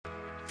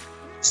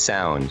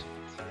Sound.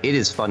 It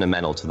is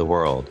fundamental to the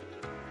world.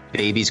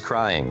 Babies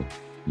crying,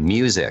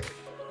 music,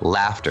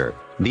 laughter.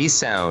 These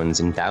sounds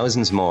and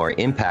thousands more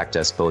impact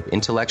us both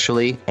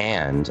intellectually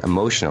and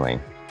emotionally.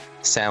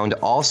 Sound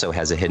also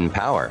has a hidden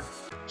power: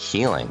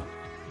 healing.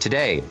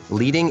 Today,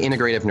 leading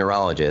integrative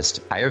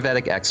neurologist,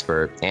 Ayurvedic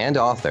expert, and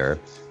author,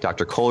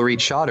 Dr. Kulreet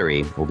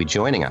Chaudhary will be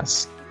joining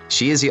us.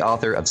 She is the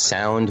author of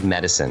Sound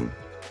Medicine: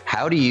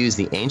 How to Use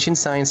the Ancient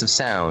Science of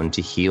Sound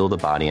to Heal the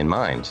Body and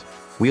Mind.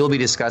 We will be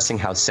discussing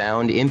how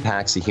sound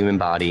impacts the human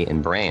body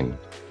and brain.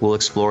 We'll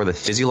explore the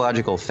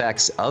physiological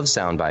effects of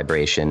sound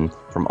vibration,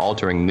 from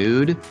altering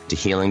mood to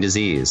healing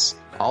disease.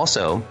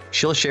 Also,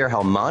 she'll share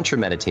how mantra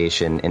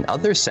meditation and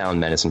other sound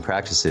medicine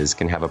practices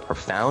can have a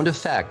profound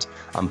effect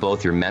on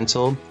both your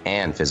mental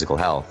and physical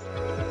health.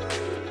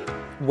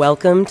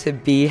 Welcome to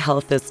Be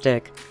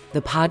Healthistic,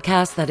 the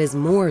podcast that is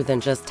more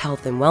than just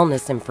health and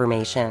wellness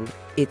information.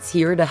 It's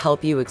here to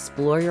help you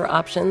explore your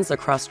options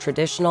across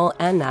traditional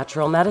and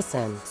natural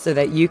medicine so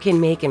that you can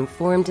make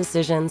informed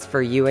decisions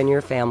for you and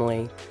your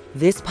family.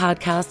 This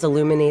podcast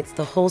illuminates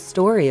the whole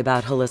story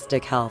about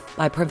holistic health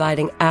by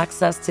providing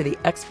access to the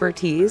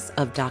expertise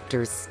of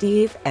Drs.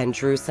 Steve and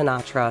Drew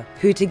Sinatra,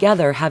 who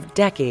together have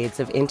decades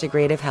of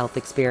integrative health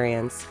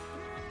experience.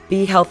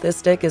 Be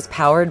Healthistic is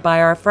powered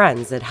by our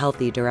friends at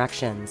Healthy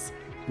Directions.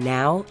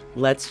 Now,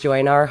 let's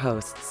join our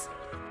hosts.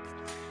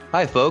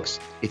 Hi, folks.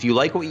 If you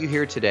like what you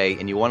hear today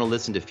and you want to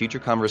listen to future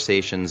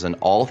conversations on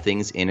all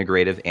things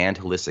integrative and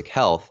holistic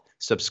health,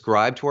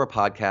 subscribe to our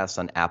podcast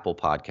on Apple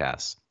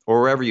Podcasts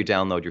or wherever you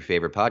download your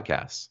favorite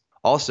podcasts.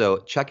 Also,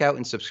 check out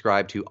and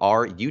subscribe to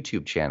our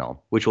YouTube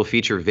channel, which will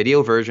feature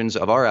video versions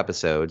of our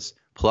episodes,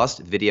 plus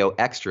video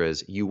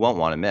extras you won't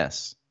want to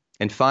miss.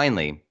 And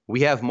finally,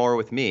 we have more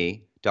with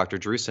me, Dr.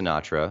 Drew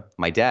Sinatra,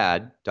 my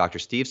dad, Dr.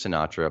 Steve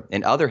Sinatra,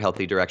 and other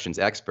Healthy Directions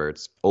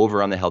experts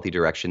over on the Healthy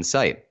Directions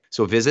site.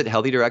 So visit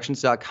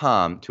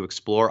healthydirections.com to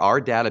explore our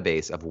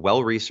database of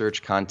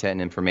well-researched content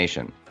and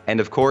information. And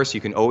of course, you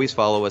can always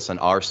follow us on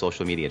our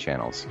social media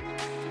channels.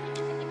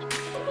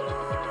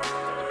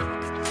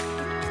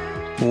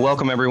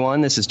 Welcome,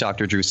 everyone. This is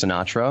Dr. Drew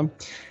Sinatra.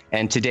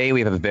 And today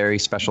we have a very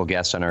special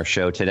guest on our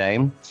show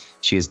today.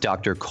 She is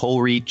Dr.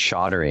 Kulreet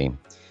Chaudhary.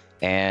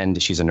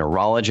 And she's a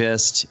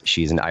neurologist,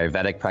 she's an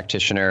Ayurvedic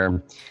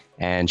practitioner,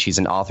 and she's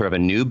an author of a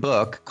new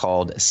book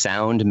called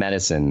Sound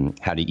Medicine: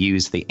 How to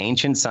Use the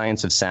Ancient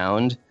Science of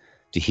Sound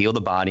to Heal the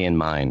Body and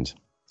Mind.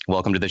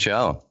 Welcome to the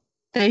show.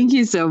 Thank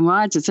you so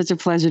much. It's such a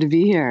pleasure to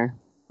be here.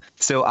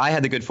 So I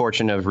had the good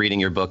fortune of reading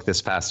your book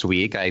this past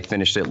week. I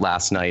finished it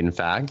last night, in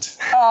fact.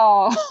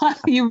 Oh,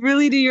 you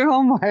really do your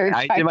homework.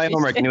 I did my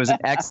homework, and it was an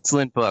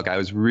excellent book. I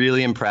was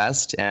really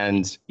impressed.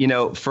 And,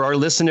 for our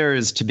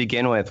listeners to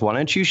begin with, why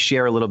don't you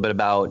share a little bit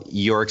about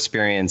your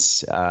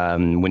experience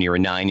when you were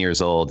 9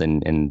 years old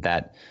and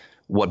that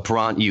what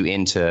brought you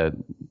into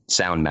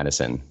sound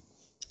medicine?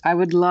 I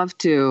would love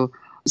to.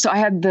 So I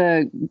had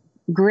the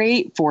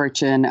great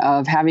fortune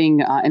of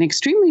having an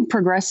extremely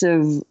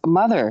progressive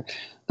mother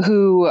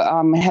who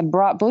had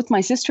brought both my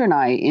sister and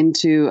I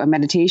into a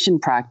meditation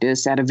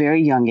practice at a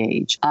very young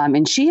age.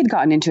 And she had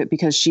gotten into it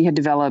because she had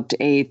developed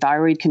a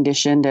thyroid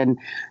condition, and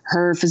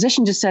her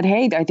physician just said,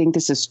 hey, I think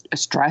this is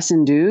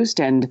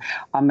stress-induced and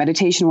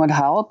meditation would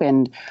help.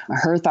 And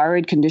her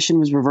thyroid condition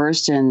was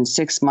reversed in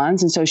 6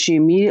 months. And so she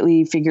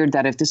immediately figured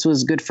that if this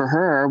was good for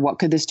her, what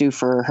could this do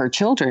for her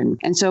children?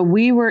 And so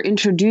we were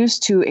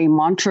introduced to a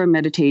mantra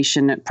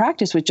meditation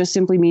practice, which just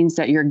simply means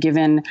that you're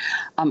given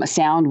a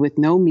sound with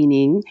no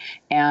meaning,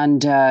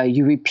 and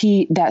you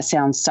repeat that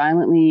sound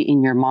silently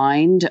in your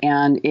mind,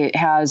 and it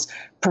has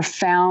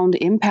profound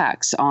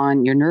impacts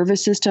on your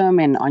nervous system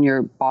and on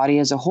your body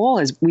as a whole,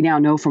 as we now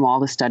know from all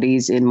the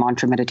studies in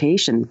mantra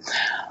meditation.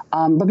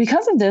 But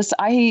because of this,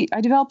 I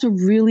developed a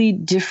really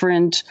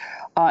different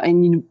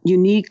and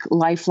unique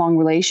lifelong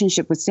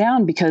relationship with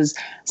sound, because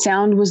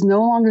sound was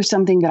no longer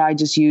something that I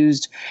just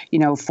used,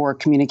 for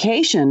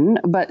communication,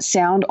 but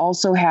sound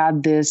also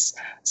had this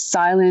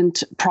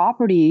silent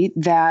property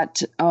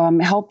that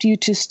helped you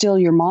to still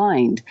your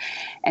mind.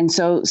 And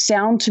so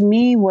sound to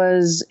me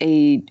was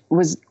a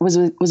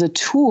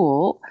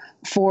tool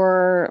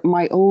for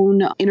my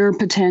own inner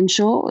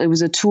potential. It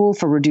was a tool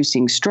for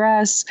reducing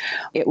stress.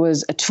 It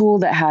was a tool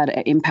that had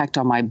an impact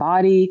on my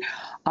body.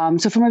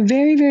 So from a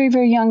very, very,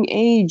 very young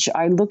age,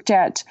 I looked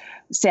at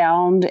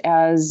sound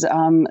as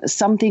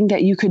something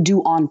that you could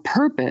do on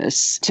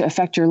purpose to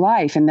affect your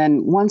life. And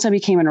then once I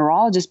became a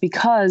neurologist,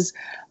 because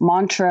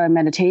mantra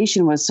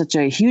meditation was such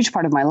a huge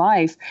part of my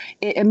life,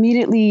 it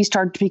immediately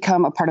started to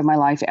become a part of my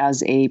life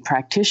as a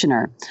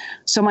practitioner.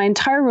 So my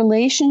entire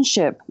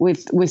relationship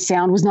with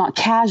sound was not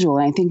casual.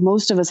 And I think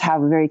most of us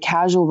have a very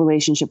casual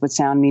relationship with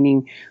sound,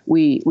 meaning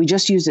we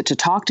just use it to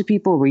talk to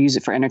people, we use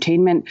it for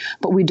entertainment,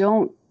 but we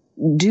don't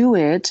do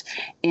it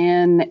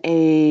in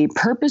a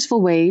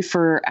purposeful way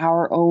for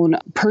our own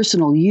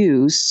personal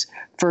use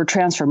for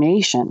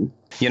transformation.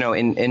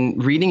 In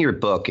reading your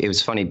book, it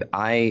was funny.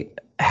 I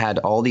had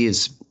all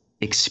these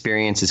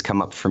experiences come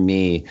up for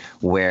me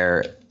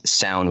where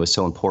sound was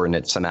so important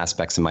at some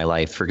aspects of my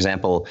life. For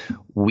example,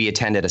 we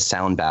attended a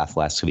sound bath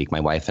last week, my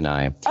wife and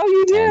I. Oh,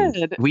 you did?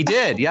 And we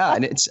did, yeah.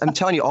 And I'm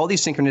telling you, all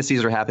these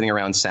synchronicities are happening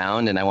around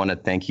sound, and I want to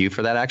thank you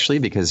for that, actually,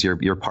 because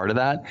you're part of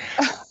that.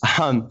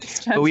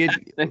 But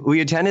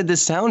we attended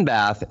this sound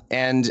bath,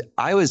 and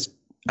I was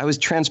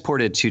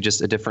transported to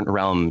just a different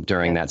realm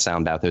during that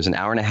sound bath. It was an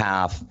hour and a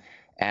half,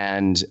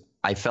 and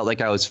I felt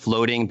like I was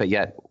floating, but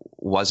yet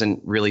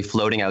wasn't really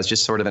floating. I was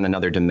just sort of in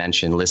another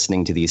dimension,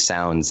 listening to these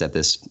sounds that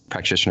this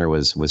practitioner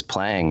was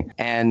playing.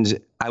 And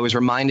I was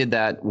reminded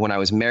that when I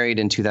was married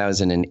in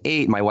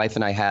 2008, my wife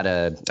and I had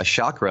a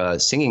chakra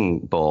singing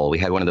bowl. We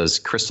had one of those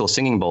crystal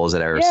singing bowls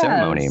at our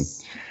ceremony.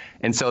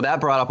 And so that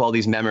brought up all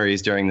these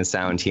memories during the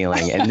sound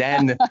healing. And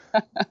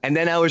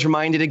then I was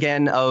reminded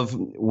again of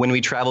when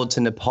we traveled to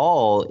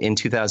Nepal in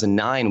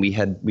 2009,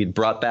 we'd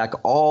brought back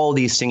all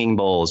these singing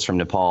bowls from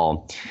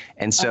Nepal.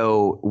 And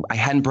so I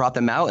hadn't brought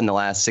them out in the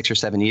last 6 or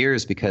 7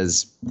 years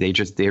because they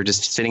were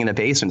just sitting in the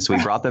basement. So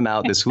we brought them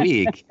out this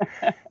week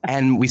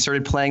and we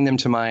started playing them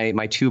to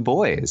my two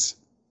boys.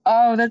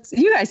 Oh,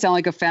 you guys sound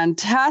like a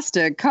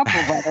fantastic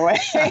couple, by the way.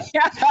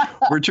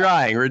 We're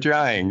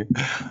trying.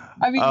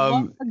 I mean,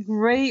 what a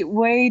great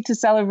way to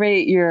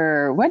celebrate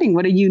your wedding.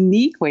 What a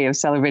unique way of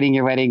celebrating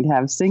your wedding to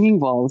have singing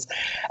bowls.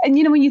 And,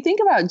 when you think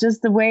about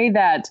just the way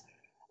that,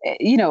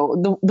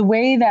 the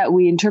way that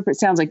we interpret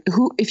sounds, like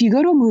if you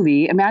go to a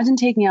movie, imagine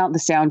taking out the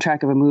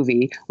soundtrack of a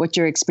movie, what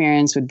your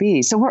experience would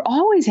be. So we're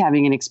always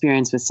having an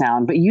experience with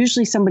sound, but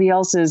usually somebody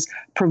else is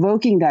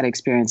provoking that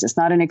experience. It's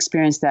not an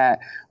experience that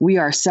we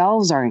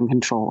ourselves are in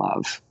control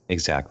of.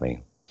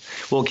 Exactly.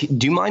 Well,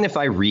 do you mind if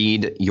I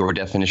read your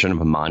definition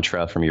of a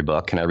mantra from your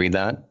book? Can I read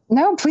that?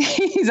 No,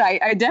 please.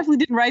 I definitely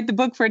didn't write the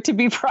book for it to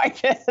be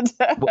private.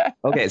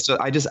 Okay. So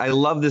I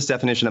love this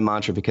definition of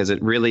mantra because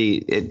it really,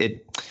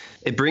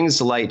 it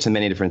brings light to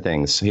many different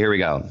things. So here we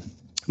go.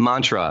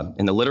 Mantra,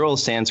 in the literal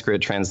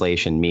Sanskrit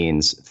translation,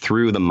 means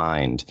through the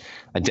mind,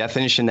 a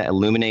definition that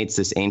illuminates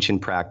this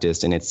ancient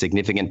practice and its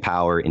significant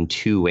power in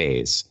two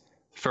ways.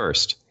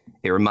 First,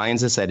 it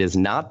reminds us that it is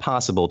not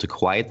possible to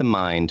quiet the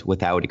mind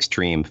without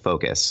extreme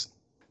focus.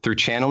 Through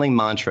channeling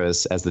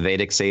mantras, as the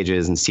Vedic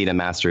sages and Siddha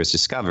masters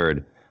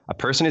discovered, a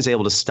person is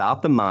able to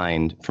stop the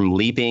mind from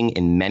leaping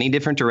in many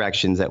different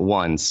directions at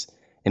once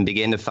and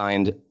begin to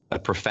find a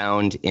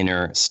profound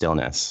inner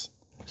stillness.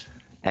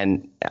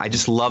 And I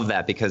just love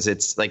that because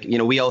it's like,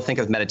 we all think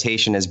of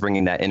meditation as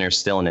bringing that inner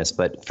stillness.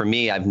 But for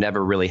me, I've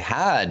never really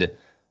had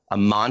a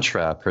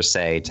mantra per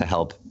se to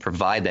help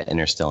provide that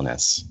inner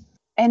stillness.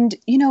 And,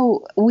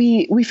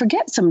 we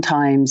forget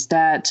sometimes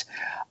that,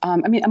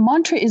 a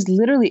mantra is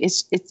literally,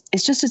 it's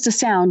a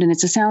sound, and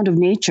it's a sound of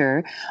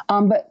nature.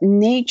 But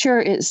nature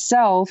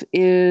itself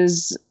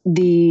is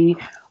the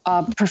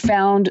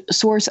profound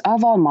source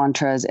of all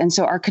mantras. And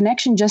so our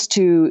connection just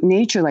to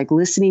nature, like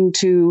listening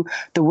to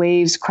the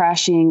waves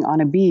crashing on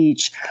a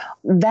beach,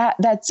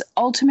 that's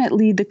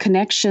ultimately the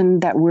connection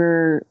that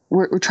we're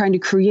trying to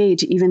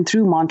create even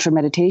through mantra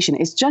meditation.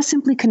 It's just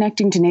simply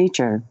connecting to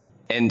nature.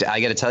 And I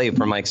got to tell you,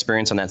 from my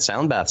experience on that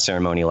sound bath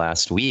ceremony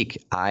last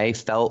week, I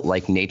felt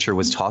like nature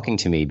was talking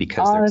to me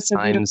because there's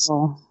times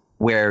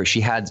where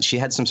she had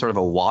some sort of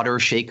a water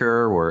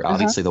shaker where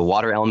obviously the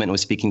water element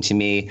was speaking to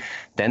me.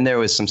 Then there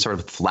was some sort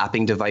of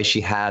flapping device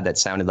she had that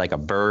sounded like a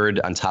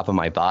bird on top of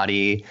my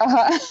body.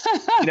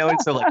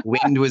 And so like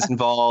wind was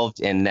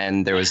involved. And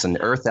then there was an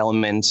earth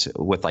element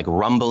with like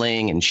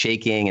rumbling and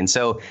shaking. And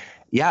so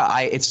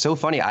it's so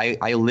funny.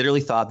 I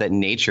literally thought that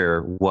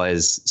nature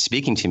was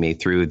speaking to me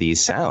through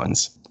these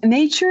sounds.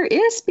 Nature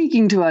is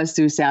speaking to us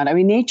through sound.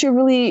 Nature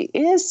really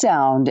is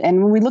sound.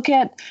 And when we look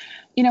at,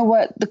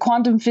 what the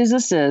quantum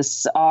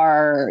physicists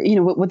are,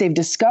 what they've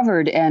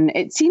discovered, and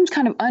it seems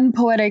kind of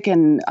unpoetic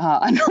and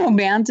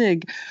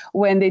unromantic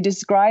when they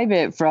describe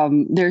it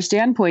from their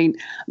standpoint.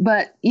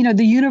 But,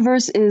 the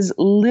universe is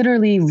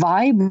literally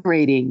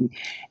vibrating.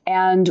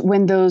 And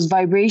when those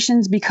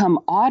vibrations become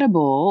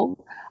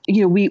audible,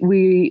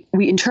 we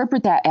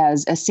interpret that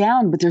as a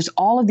sound, but there's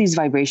all of these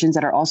vibrations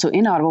that are also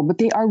inaudible, but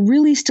they are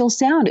really still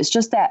sound. It's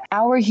just that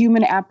our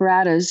human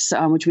apparatus,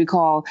 which we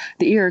call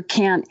the ear,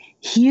 can't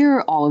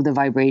hear all of the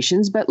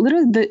vibrations, but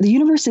literally the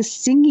universe is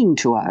singing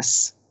to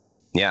us.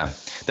 Yeah.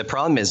 The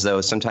problem is,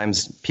 though,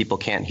 sometimes people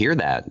can't hear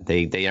that.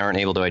 They aren't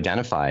able to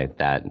identify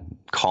that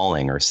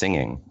calling or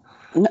singing.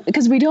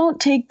 Because we don't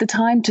take the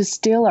time to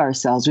still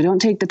ourselves. We don't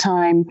take the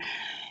time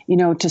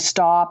to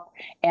stop.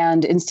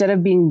 And instead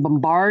of being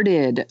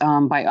bombarded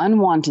by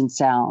unwanted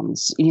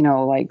sounds,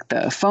 like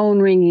the phone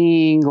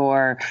ringing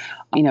or,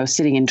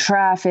 sitting in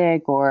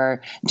traffic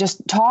or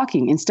just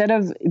talking, instead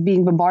of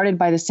being bombarded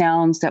by the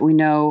sounds that we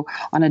know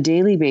on a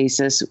daily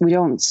basis, we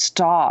don't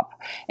stop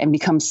and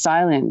become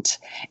silent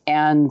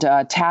and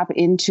tap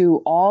into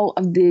all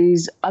of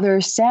these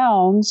other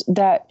sounds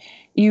that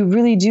you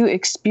really do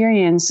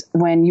experience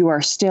when you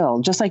are still,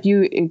 just like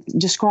you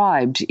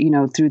described,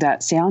 through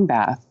that sound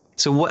bath.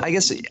 So I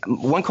guess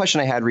one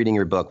question I had reading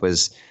your book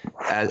was,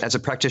 as a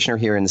practitioner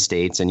here in the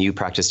States, and you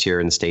practiced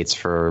here in the States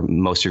for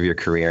most of your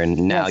career, and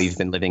now you've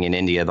been living in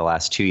India the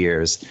last 2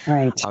 years.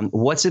 Right.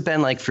 What's it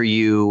been like for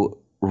you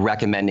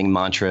recommending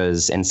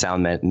mantras and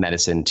sound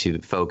medicine to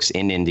folks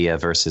in India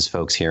versus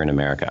folks here in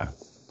America?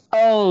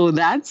 Oh,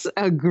 that's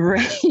a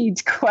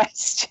great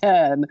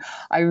question.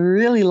 I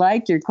really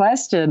like your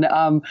question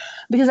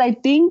because I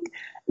think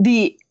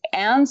the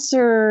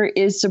answer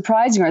is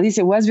surprising, or at least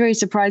it was very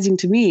surprising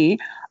to me.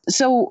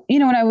 So,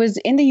 when I was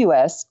in the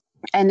US,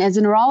 and as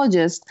a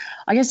neurologist,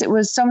 I guess it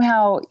was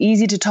somehow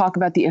easy to talk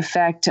about the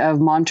effect of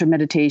mantra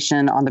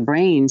meditation on the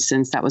brain,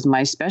 since that was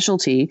my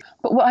specialty.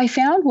 But what I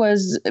found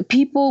was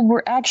people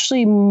were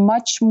actually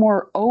much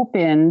more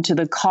open to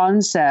the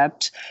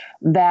concept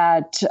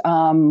that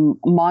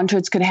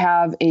mantras could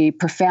have a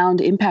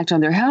profound impact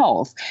on their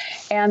health.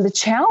 And the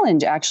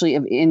challenge actually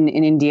in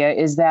India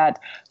is that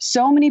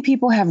so many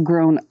people have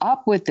grown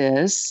up with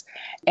this,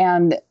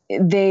 and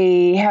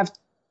they have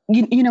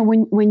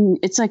when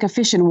it's like a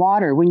fish in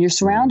water, when you're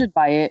surrounded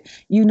by it,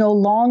 you no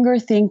longer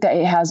think that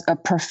it has a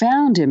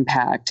profound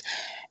impact.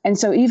 And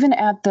so even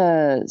at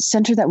the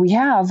center that we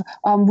have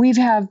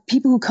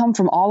people who come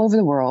from all over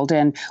the world,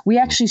 and we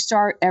actually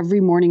start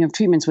every morning of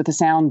treatments with a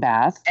sound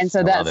bath. And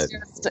so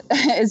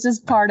it's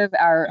just part of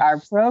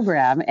our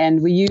program.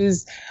 And we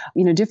use,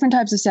 different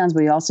types of sounds,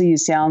 but we also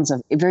use sounds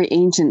of very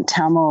ancient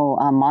Tamil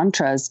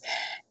mantras.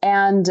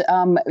 And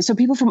so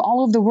people from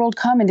all over the world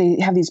come and they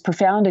have these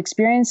profound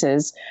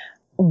experiences.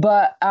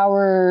 But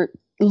our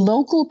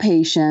local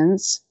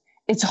patients,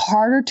 it's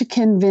harder to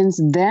convince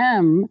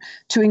them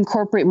to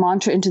incorporate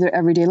mantra into their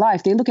everyday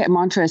life. They look at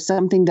mantra as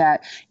something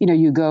that,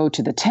 you go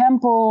to the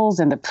temples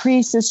and the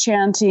priest is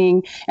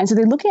chanting. And so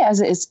they look at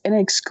it as an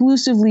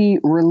exclusively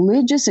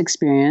religious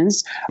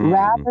experience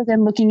rather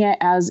than looking at it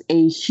as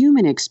a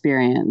human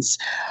experience.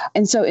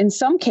 And so in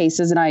some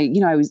cases, and I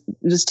was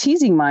just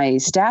teasing my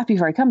staff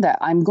before I come that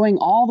I'm going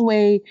all the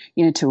way,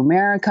 to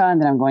America,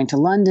 and then I'm going to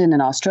London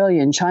and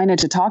Australia and China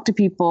to talk to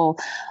people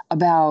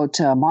about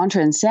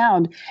mantra and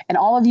sound. And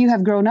all of you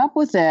have grown up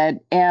with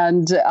it.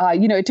 And,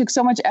 it took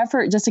so much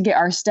effort just to get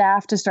our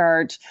staff to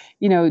start,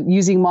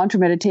 using mantra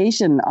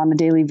meditation on a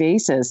daily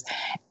basis.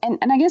 And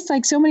I guess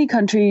like so many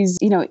countries,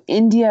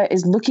 India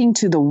is looking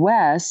to the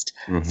West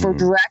for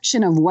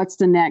direction of what's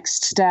the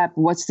next step,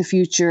 what's the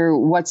future,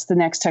 what's the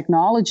next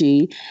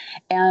technology.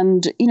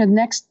 And, the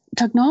next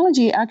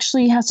technology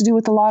actually has to do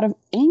with a lot of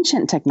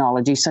ancient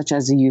technology, such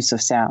as the use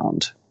of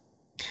sound.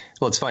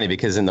 Well, it's funny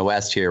because in the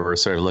West here, we're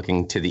sort of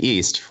looking to the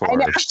East for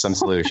some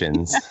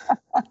solutions.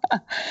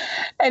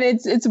 And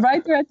it's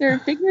right there at their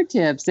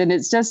fingertips. And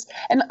it's just,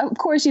 and of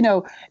course,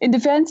 in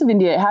defense of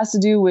India, it has to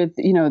do with,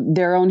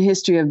 their own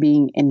history of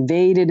being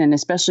invaded, and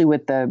especially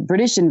with the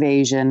British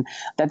invasion,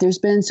 that there's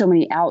been so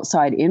many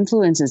outside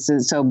influences.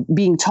 And so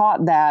being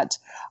taught that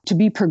to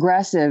be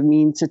progressive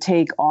means to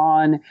take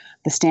on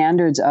the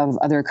standards of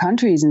other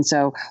countries. And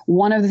so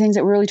one of the things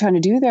that we're really trying to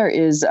do there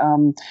is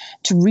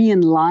to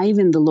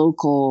re-enliven the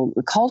local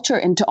culture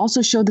and to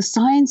also show the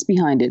science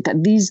behind it,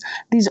 that these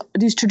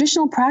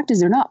traditional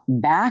practices, they're not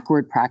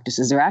backward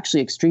practices. They're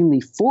actually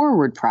extremely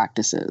forward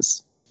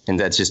practices. And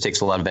that just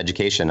takes a lot of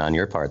education on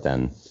your part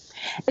then.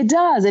 It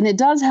does. And it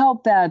does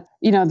help that,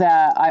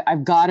 that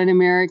I've got an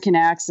American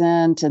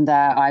accent and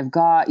that I've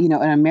got, an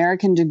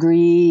American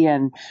degree.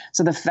 And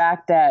so the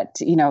fact that,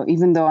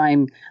 even though I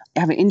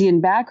have an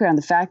Indian background,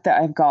 the fact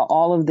that I've got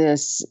all of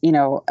this,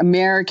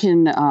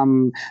 American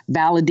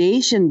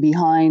validation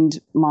behind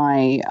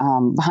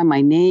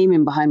my name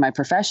and behind my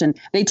profession,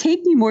 they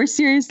take me more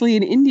seriously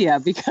in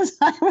India because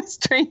I was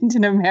trained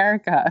in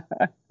America.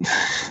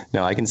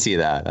 No, I can see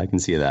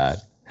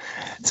that.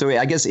 So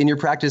I guess in your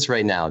practice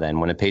right now, then,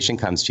 when a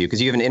patient comes to you,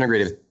 because you have an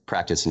integrative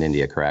practice in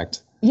India,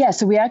 correct? Yeah,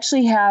 so we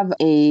actually have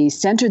a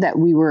center that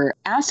we were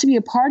asked to be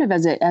a part of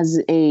as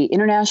a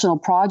international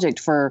project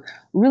for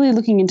really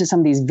looking into some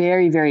of these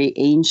very, very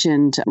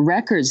ancient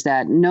records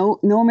that no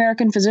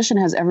American physician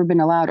has ever been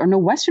allowed, or no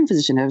Western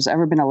physician has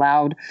ever been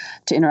allowed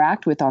to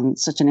interact with on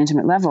such an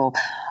intimate level.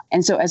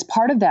 And so as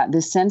part of that,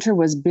 this center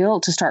was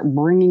built to start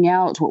bringing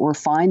out what we're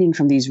finding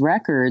from these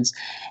records.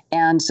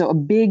 And so a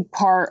big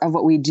part of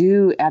what we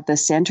do at the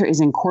center is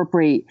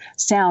incorporate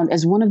sound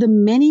as one of the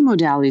many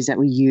modalities that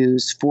we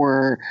use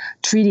for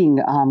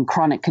treating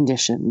chronic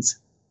conditions.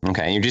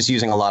 Okay. And you're just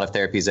using a lot of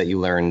therapies that you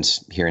learned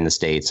here in the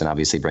States and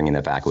obviously bringing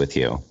that back with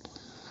you.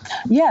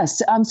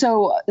 Yes.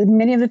 So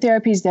many of the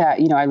therapies that,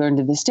 I learned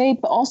in the States,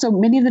 but also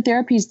many of the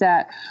therapies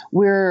that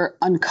we're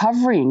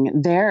uncovering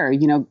there,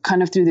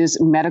 kind of through this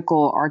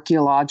medical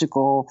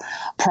archaeological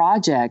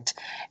project.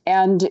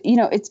 And,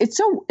 it's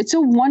so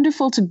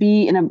wonderful to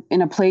be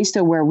in a place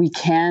though where we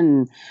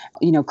can,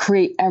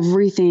 create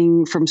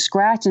everything from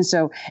scratch. And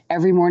so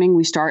every morning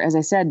we start, as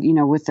I said,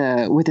 with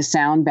a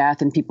sound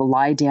bath, and people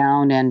lie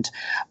down, and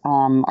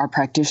our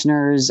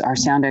practitioners, our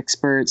sound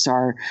experts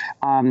are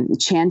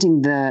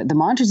chanting the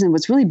mantras. And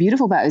what's really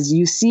beautiful about it is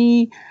you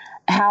see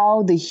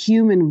how the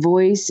human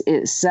voice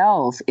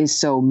itself is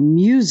so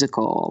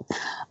musical,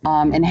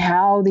 and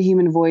how the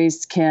human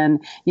voice can,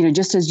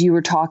 just as you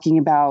were talking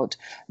about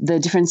the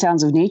different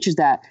sounds of nature,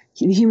 that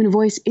the human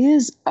voice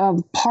is a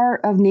part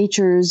of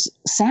nature's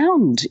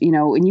sound,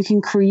 and you can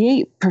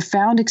create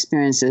profound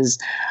experiences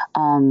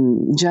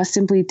just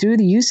simply through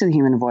the use of the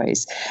human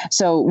voice.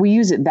 So we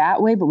use it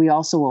that way, but we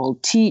also will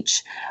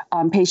teach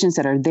patients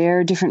that are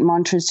there different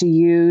mantras to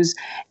use.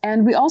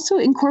 And we also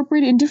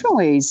incorporate it in different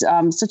ways,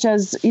 such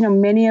as,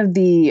 many of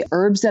the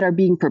herbs that are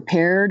being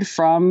prepared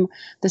from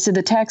the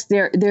Siddha text,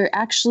 they're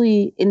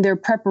actually in their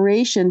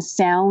preparation,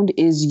 sound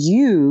is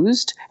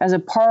used as a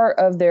part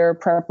of their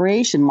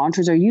preparation.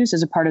 Mantras are used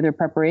as a part of their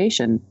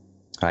preparation.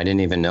 I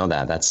didn't even know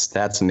that.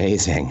 That's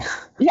amazing.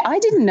 Yeah, I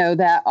didn't know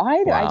that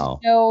either. Wow. I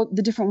didn't know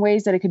the different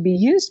ways that it could be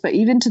used, but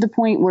even to the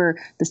point where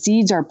the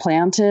seeds are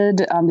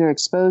planted, they're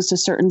exposed to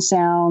certain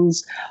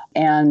sounds.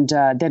 And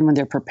then when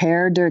they're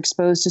prepared, they're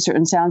exposed to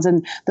certain sounds.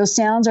 And those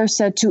sounds are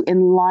said to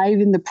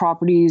enliven the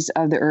properties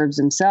of the herbs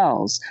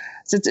themselves.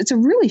 So it's a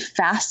really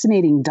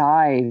fascinating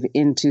dive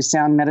into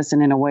sound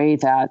medicine in a way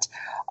that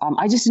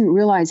I just didn't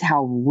realize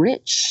how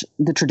rich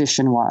the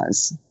tradition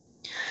was.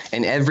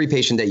 And every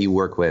patient that you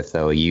work with,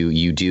 though,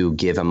 you do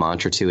give a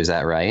mantra to, is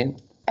that right?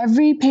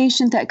 Every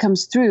patient that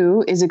comes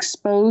through is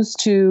exposed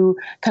to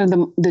kind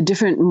of the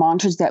different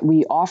mantras that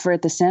we offer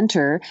at the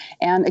center.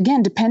 And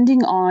again,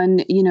 depending on,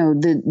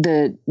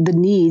 the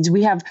needs,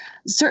 we have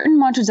certain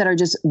mantras that are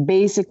just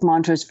basic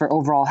mantras for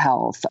overall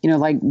health.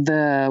 Like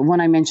the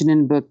one I mentioned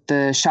in the book,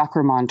 the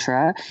chakra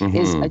mantra,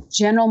 is a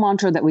general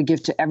mantra that we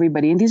give to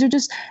everybody. And these are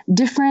just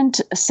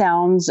different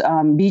sounds,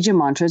 bija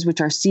mantras,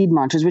 which are seed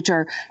mantras, which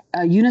are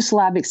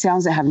unisyllabic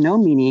sounds that have no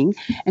meaning.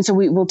 And so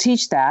we will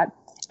teach that.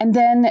 And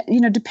then,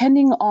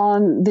 depending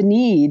on the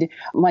need,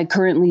 like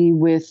currently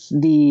with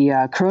the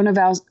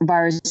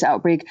coronavirus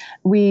outbreak,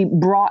 we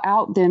brought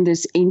out then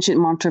this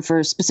ancient mantra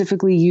for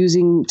specifically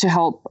using to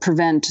help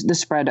prevent the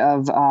spread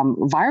of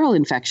viral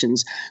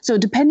infections. So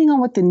depending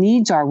on what the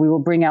needs are, we will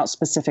bring out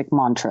specific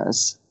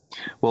mantras.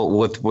 Well,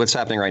 with what's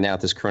happening right now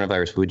with this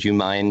coronavirus, would you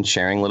mind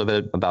sharing a little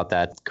bit about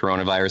that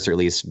coronavirus, or at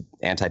least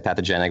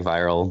anti-pathogenic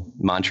viral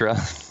mantra?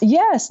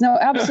 Yes, no,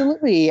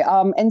 absolutely.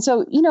 And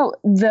so,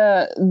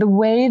 the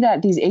way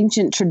that these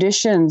ancient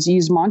traditions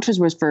use mantras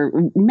was for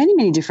many,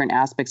 many different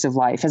aspects of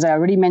life. As I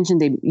already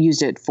mentioned, they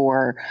used it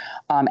for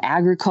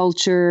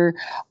agriculture.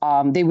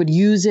 They would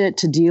use it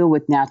to deal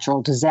with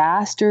natural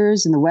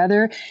disasters and the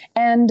weather.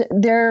 And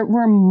there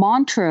were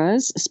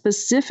mantras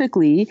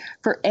specifically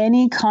for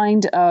any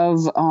kind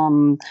of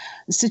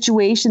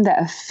situation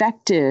that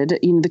affected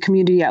the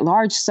community at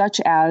large, such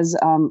as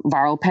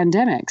viral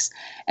pandemics.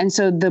 And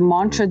so the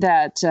mantra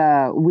that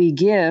we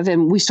give,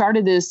 and we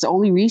started this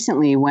only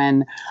recently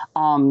when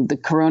the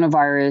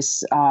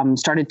coronavirus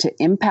started to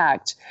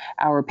impact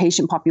our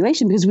patient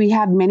population, because we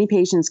have many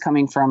patients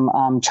coming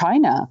from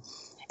China.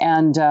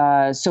 And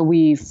so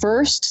we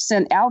first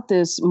sent out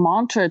this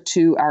mantra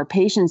to our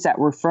patients that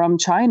were from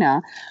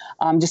China,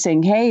 just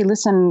saying, hey,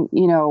 listen,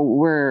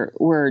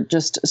 we're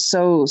just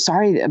so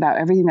sorry about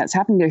everything that's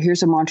happening there.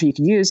 Here's a mantra you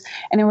can use.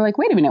 And then we're like,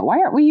 wait a minute, why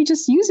aren't we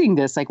just using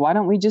this? Like, why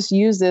don't we just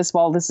use this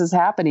while this is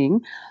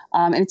happening?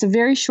 And it's a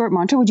very short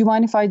mantra. Would you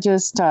mind if I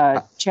just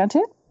chant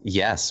it?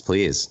 Yes,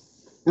 please.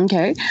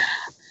 Okay.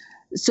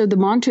 So the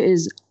mantra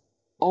is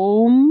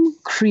Om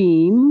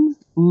Kreem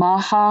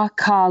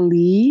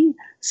Mahakali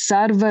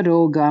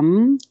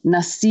Sarvarogam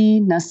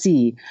Nasi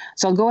Nasi.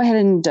 So I'll go ahead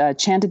and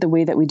chant it the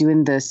way that we do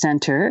in the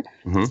center.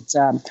 It's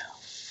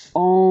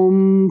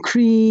Om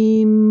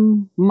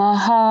Kreem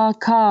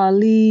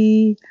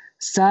Mahakali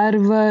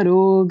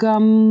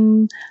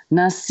Sarvarogam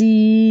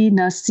Nasi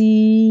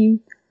Nasi.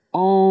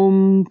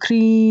 Om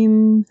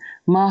Kreem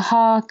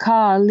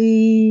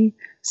Mahakali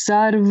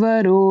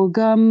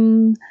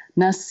Sarvarogam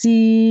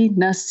Nasi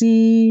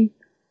Nasi.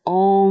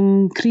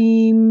 Om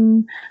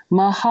Kreem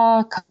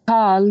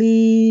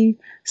Mahakali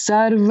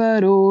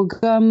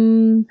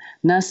Sarvarogam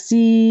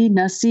Nasi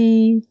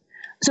Nasi.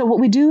 So what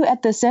we do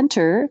at the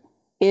center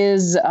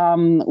is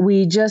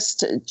we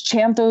just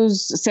chant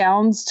those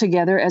sounds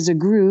together as a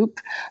group,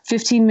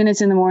 15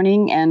 minutes in the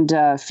morning and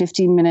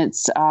 15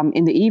 minutes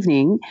in the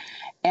evening.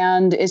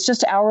 And it's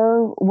just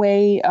our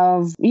way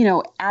of,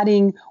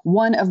 adding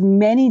one of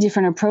many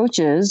different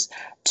approaches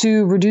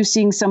to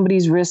reducing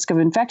somebody's risk of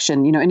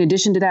infection. In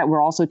addition to that,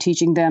 we're also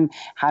teaching them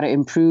how to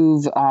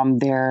improve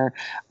their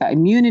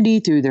immunity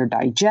through their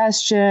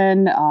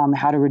digestion,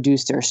 how to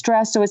reduce their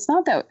stress. So it's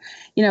not that,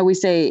 we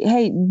say,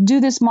 hey, do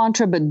this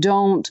mantra, but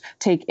don't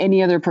take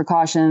any other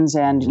precautions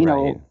and,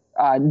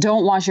 Right.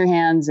 Don't wash your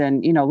hands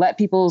and, let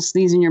people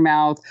sneeze in your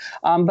mouth.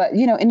 But,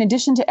 in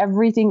addition to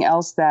everything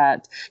else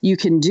that you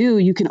can do,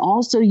 you can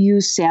also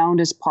use sound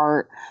as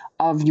part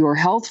of your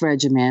health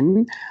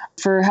regimen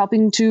for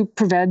helping to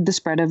prevent the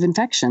spread of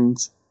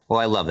infections. Well,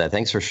 I love that.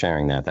 Thanks for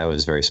sharing that. That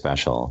was very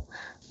special.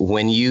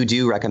 When you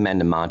do recommend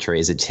a mantra,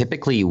 is it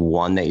typically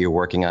one that you're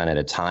working on at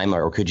a time,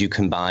 or could you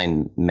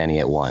combine many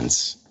at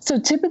once? So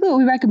typically what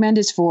we recommend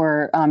is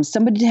for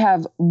somebody to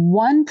have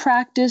one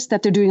practice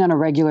that they're doing on a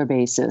regular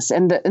basis.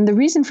 And the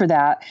reason for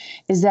that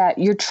is that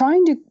you're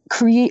trying to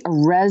create a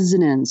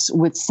resonance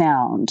with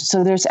sound.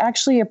 So there's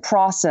actually a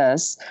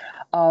process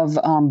of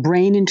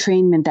brain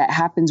entrainment that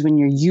happens when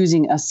you're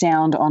using a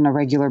sound on a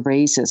regular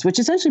basis, which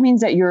essentially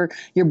means that your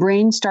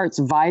brain starts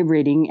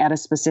vibrating at a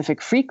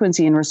specific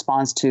frequency in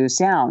response to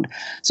sound.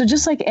 So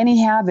just like any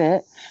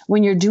habit,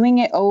 when you're doing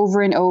it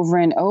over and over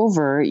and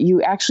over,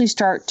 you actually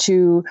start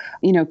to,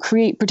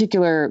 create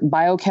particular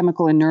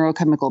biochemical and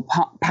neurochemical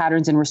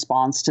patterns in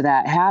response to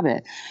that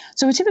habit.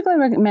 So we typically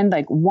recommend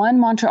like one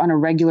mantra on a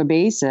regular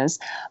basis,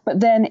 but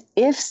then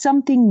if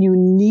something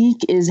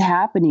unique is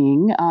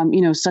happening,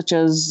 such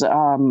as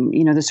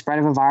the spread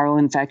of a viral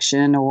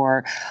infection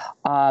or,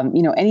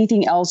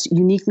 anything else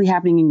uniquely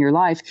happening in your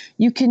life,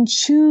 you can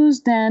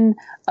choose then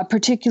a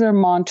particular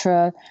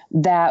mantra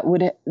that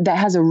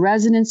has a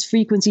resonance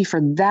frequency for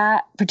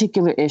that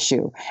particular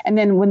issue. And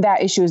then when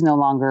that issue is no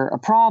longer a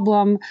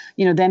problem,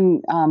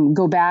 then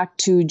go back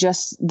to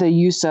just the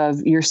use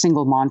of your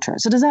single mantra.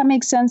 So does that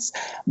make sense?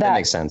 That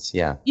makes sense.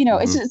 Yeah.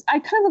 It's just, I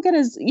kind of look at it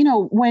as,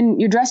 when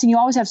you're dressing, you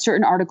always have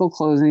certain article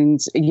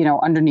clothings,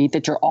 underneath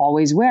that you're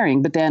always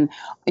wearing. But then,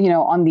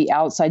 on the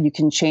outside, you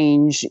can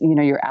change,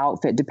 your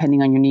outfit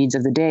depending on your needs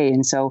of the day.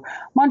 And so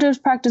mantra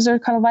practice are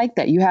kind of like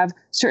that. You have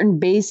certain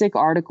basic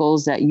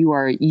articles that you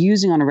are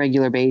using on a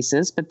regular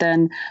basis, but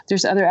then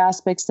there's other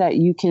aspects that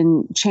you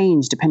can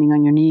change depending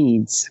on your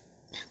needs.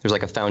 There's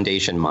like a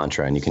foundation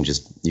mantra, and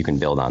you can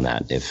build on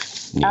that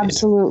if needed.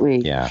 Absolutely.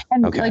 Yeah.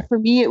 And okay. like for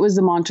me, it was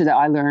the mantra that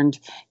I learned,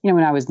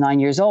 when I was 9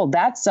 years old.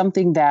 That's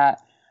something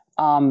that,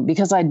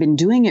 because I'd been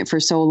doing it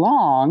for so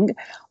long,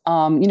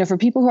 for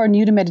people who are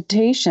new to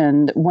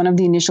meditation, one of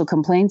the initial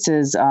complaints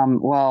is,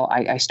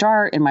 I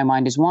start and my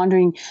mind is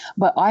wandering,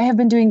 but I have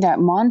been doing that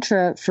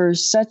mantra for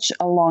such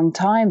a long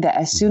time that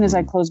as soon as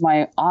I close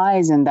my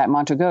eyes and that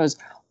mantra goes,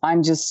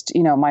 I'm just,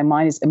 my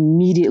mind is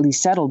immediately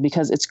settled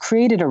because it's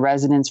created a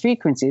resonance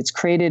frequency. It's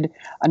created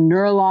a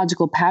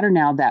neurological pattern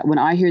now that when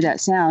I hear that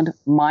sound,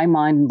 my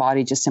mind and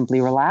body just simply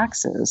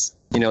relaxes.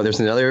 There's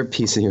another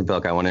piece in your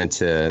book I wanted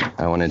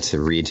to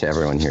read to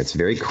everyone here. It's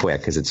very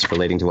quick because it's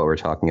relating to what we're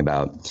talking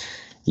about.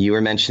 You were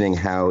mentioning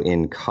how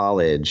in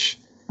college,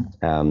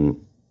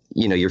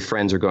 your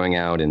friends are going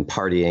out and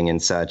partying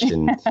and such.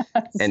 And,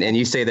 and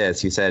you say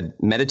this, you said,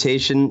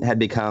 meditation had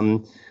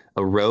become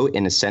a rote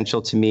and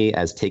essential to me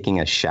as taking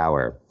a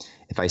shower.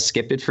 If I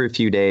skipped it for a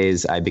few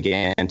days, I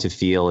began to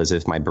feel as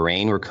if my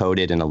brain were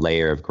coated in a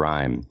layer of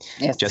grime,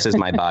 just as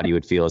my body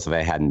would feel as if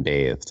I hadn't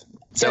bathed.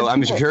 So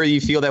I'm sure you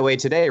feel that way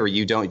today, where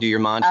you don't do your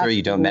mantra, Absolutely.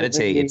 You don't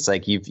meditate. It's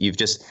like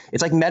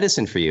it's like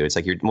medicine for you. It's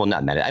like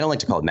not medicine. I don't like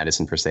to call it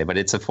medicine per se, but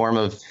it's a form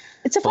of,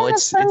 it's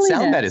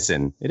sound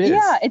medicine. It is.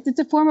 Yeah, it's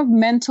a form of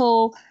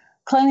mental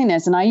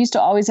cleanliness. And I used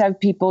to always have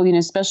people,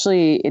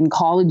 especially in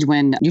college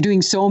when you're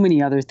doing so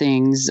many other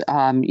things,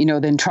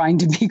 than trying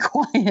to be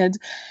quiet.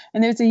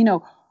 And they'd say,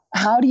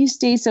 how do you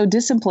stay so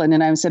disciplined?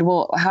 And I said,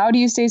 well, how do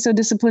you stay so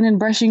disciplined in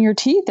brushing your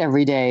teeth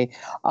every day?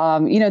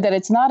 That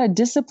it's not a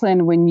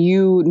discipline when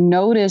you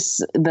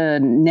notice the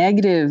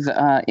negative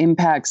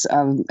impacts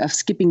of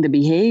skipping the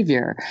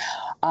behavior.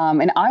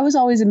 And I was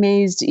always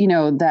amazed,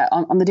 that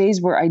on the days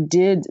where I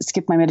did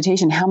skip my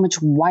meditation, how much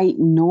white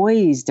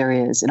noise there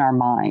is in our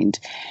mind.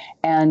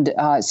 And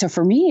so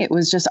for me, it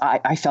was just,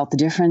 I felt the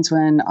difference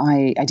when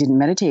I didn't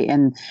meditate.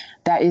 And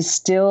that is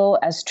still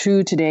as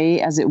true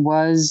today as it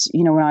was,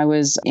 when I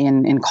was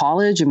in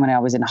college and when I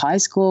was in high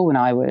school, when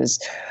I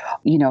was,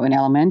 in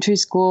elementary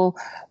school.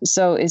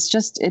 So it's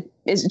just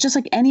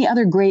like any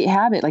other great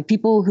habit. Like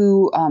people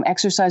who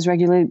exercise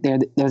regularly, they're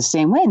the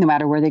same way. No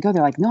matter where they go,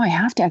 they're like, no, I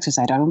have to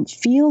exercise. I don't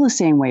feel the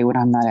same way when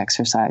I'm not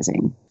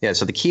exercising. Yeah.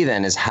 So the key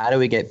then is, how do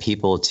we get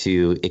people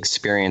to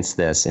experience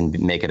this and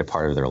make it a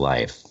part of their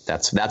life?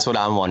 That's what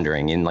I'm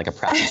wondering in like a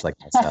practice like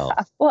myself.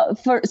 Well,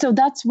 so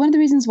that's one of the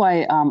reasons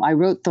why I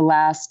wrote the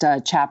last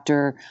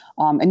chapter.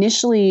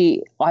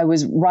 Initially, I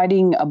was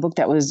writing a book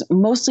that was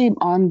mostly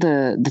on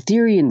the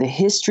theory and the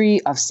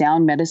history of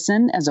sound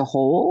medicine as a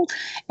whole.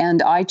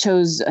 And I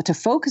chose to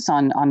focus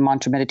on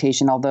mantra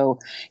meditation, although,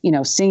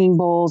 singing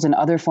bowls and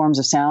other forms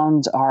of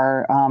sound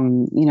are,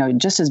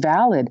 just as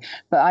valid.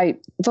 But I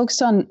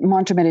focused on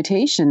mantra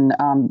meditation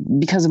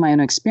because of my own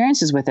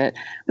experiences with it.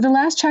 But the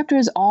last chapter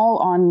is all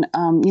on,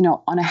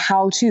 on a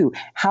how-to.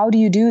 How do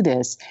you do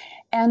this?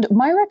 And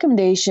my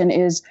recommendation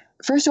is,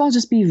 first of all,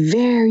 just be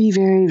very,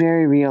 very,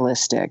 very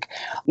realistic.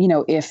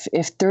 If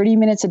 30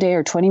 minutes a day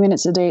or 20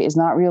 minutes a day is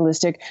not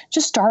realistic,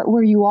 just start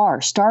where you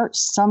are. Start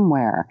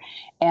somewhere.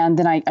 And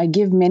then I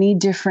give many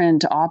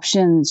different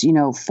options,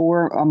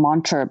 for a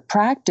mantra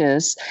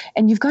practice.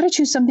 And you've got to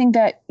choose something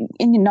that,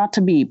 and not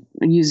to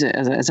use it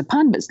as a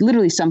pun, but it's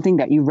literally something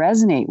that you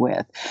resonate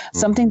with. Mm-hmm.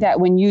 Something that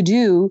when you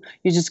do,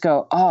 you just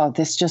go, oh,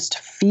 this just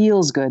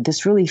feels good.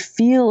 This really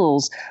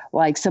feels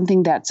like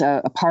something that's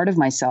a part of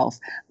myself.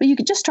 But you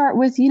could just start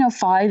with,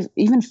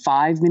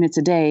 5 minutes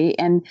a day.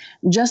 And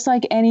just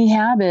like any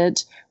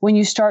habit, when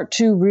you start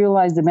to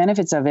realize the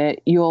benefits of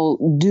it, you'll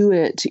do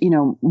it,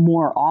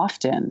 more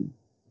often.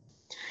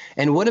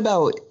 And what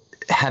about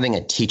having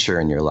a teacher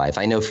in your life?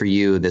 I know for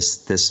you,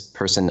 this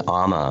person,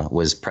 Amma,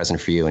 was present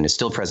for you and is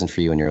still present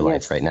for you in your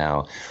life right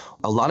now.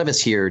 A lot of us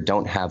here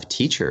don't have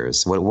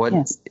teachers. What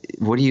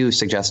do you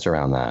suggest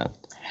around that?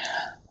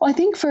 Well, I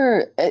think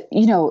for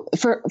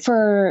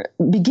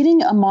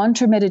beginning a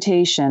mantra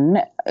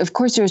meditation, of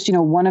course, there's,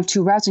 one of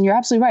two routes, and you're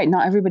absolutely right.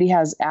 Not everybody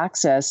has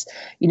access,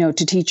 to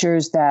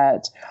teachers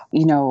that,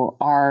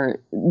 are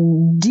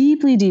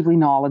deeply, deeply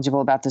knowledgeable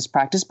about this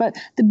practice. But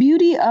the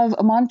beauty of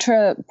a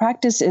mantra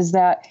practice is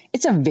that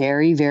it's a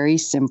very, very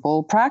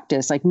simple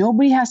practice. Like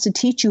nobody has to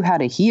teach you how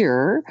to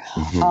hear.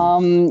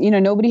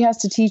 Nobody has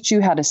to teach you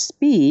how to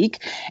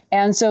speak.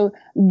 And so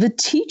the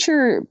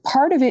teacher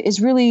part of it is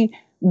really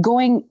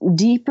going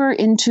deeper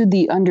into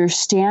the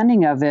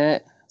understanding of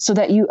it so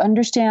that you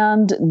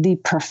understand the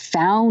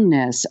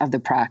profoundness of the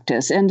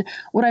practice. And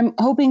what I'm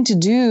hoping to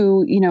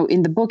do,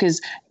 in the book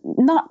is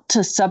not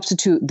to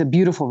substitute the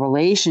beautiful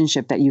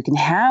relationship that you can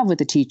have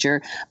with a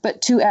teacher,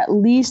 but to at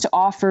least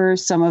offer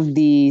some of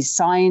the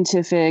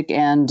scientific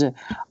and,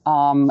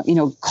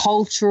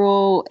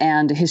 cultural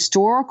and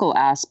historical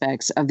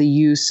aspects of the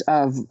use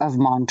of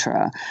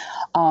mantra.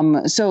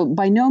 So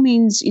by no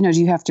means, do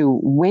you have to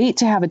wait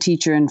to have a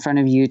teacher in front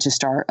of you to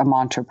start a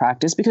mantra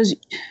practice, because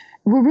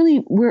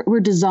we're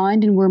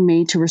designed and we're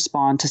made to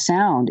respond to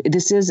sound.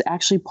 This is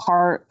actually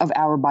part of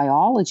our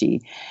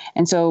biology.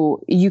 And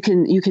so you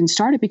can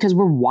start it because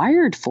we're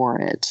wired for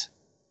it.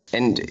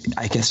 And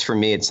I guess for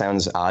me, it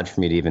sounds odd for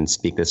me to even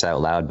speak this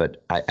out loud,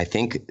 but I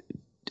think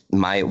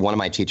one of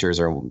my teachers,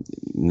 or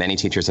many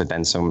teachers, have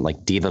been some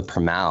like Diva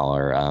Premal,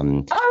 or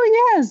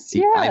oh yes.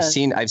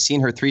 I've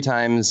seen her 3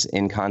 times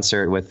in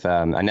concert with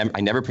I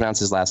never pronounce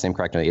his last name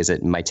correctly. Is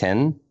it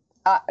Maiten?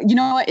 You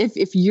know what?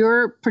 If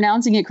you're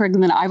pronouncing it correctly,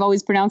 then I've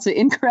always pronounced it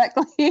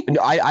incorrectly.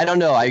 I don't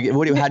know.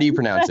 How do you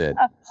pronounce it?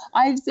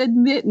 I've said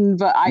mitten,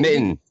 but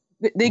Mitten.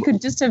 They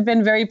could just have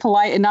been very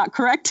polite and not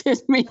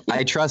corrected me.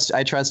 I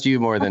trust you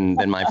more than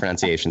my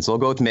pronunciation. So we'll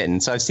go with mitten.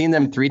 So I've seen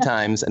them 3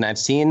 times, and I've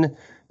seen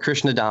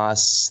Krishna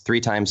Das 3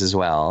 times as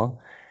well.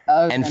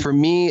 Okay. And for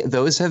me,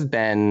 those have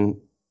been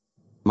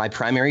my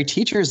primary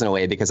teachers in a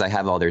way, because I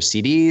have all their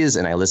CDs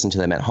and I listen to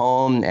them at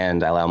home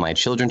and I allow my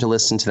children to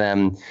listen to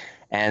them.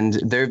 And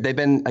they've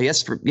been, I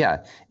guess,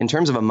 in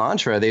terms of a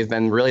mantra, they've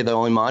been really the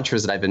only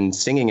mantras that I've been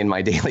singing in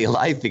my daily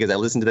life, because I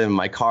listen to them in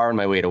my car on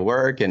my way to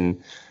work.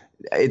 And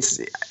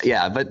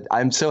but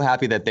I'm so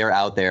happy that they're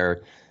out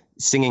there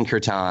singing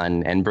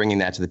kirtan and bringing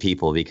that to the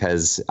people,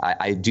 because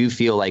I do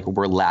feel like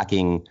we're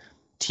lacking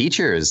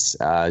teachers,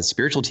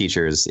 spiritual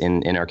teachers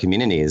in our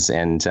communities.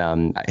 And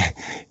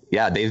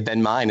they've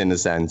been mine in a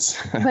sense.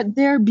 But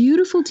they're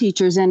beautiful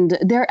teachers, and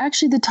they're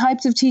actually the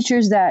types of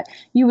teachers that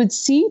you would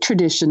see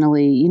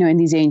traditionally, in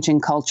these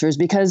ancient cultures,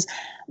 because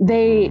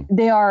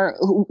they are,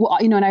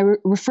 and I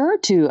refer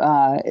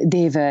to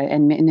Deva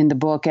and Mitten in the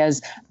book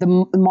as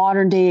the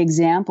modern day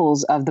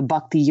examples of the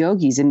Bhakti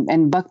yogis,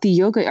 and Bhakti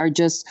yoga are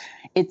just,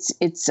 it's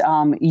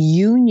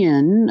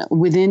union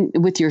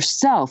with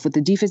yourself, with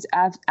the deepest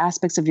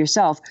aspects of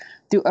yourself,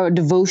 through a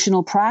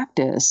devotional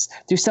practice,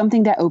 through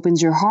something that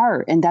opens your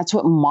heart. And that's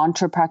what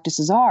mantra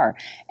practices are.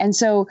 And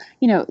so,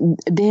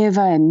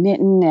 Deva and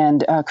Mitten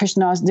and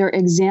Krishna, they're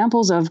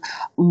examples of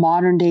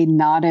modern day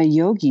nada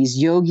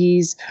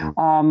yogis,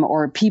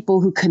 or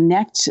people who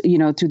connect,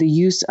 through the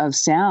use of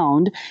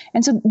sound.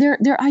 And so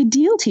they're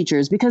ideal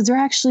teachers, because they're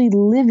actually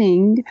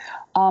living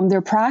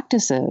their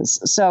practices.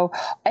 So,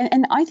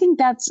 and I think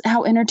that's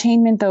how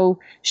entertainment, though,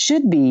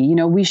 should be.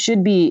 We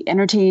should be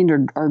entertained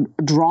or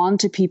drawn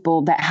to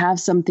people that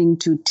have something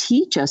to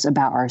teach us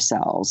about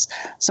ourselves.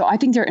 So I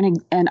think they're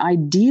an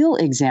ideal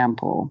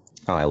example.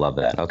 Oh, I love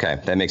that. Okay.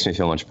 That makes me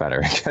feel much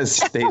better, because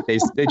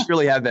they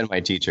truly have been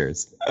my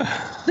teachers.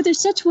 But they're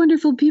such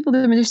wonderful people.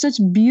 They're such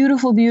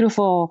beautiful,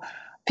 beautiful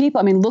people.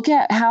 I mean, look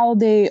at how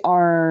they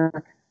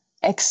are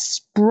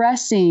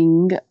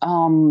expressing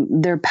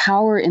their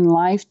power in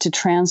life to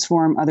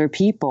transform other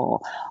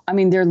people. I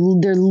mean, they're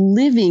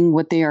living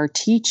what they are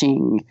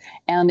teaching.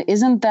 And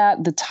isn't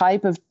that the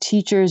type of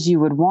teachers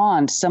you would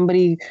want?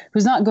 Somebody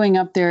who's not going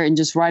up there and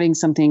just writing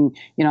something,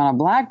 on a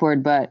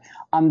blackboard, but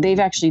they've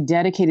actually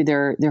dedicated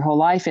their whole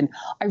life. And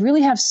I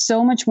really have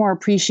so much more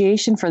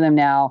appreciation for them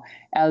now,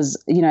 as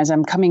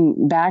I'm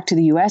coming back to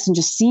the US and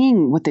just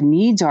seeing what the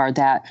needs are,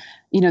 that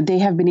they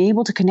have been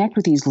able to connect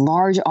with these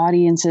large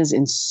audiences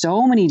in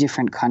so many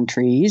different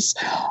countries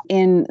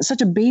in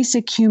such a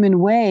basic human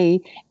way.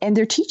 And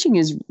their teaching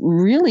is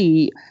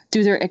really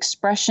through their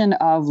expression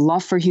of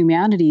love for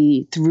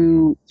humanity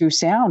through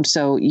sound.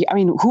 So, I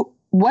mean,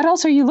 what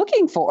else are you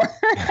looking for?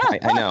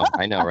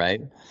 I know,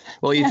 right?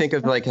 Well, you think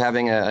of like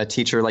having a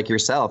teacher like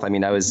yourself. I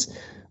mean, I was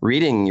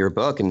reading your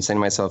book and saying to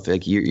myself,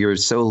 like, you're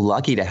so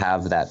lucky to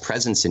have that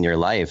presence in your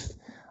life.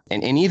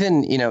 And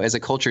even, as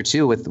a culture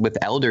too, with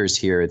elders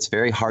here, it's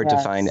very hard to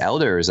find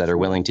elders that are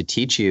willing to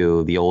teach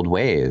you the old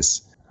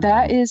ways.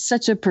 That is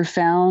such a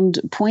profound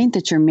point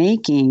that you're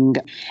making.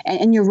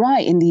 And you're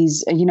right. In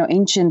these,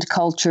 ancient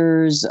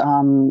cultures,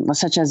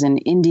 such as in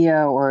India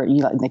or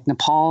like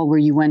Nepal, where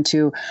you went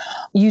to,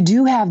 you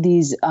do have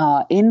these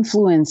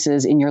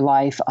influences in your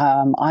life,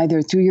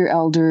 either through your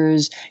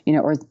elders,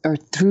 or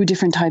through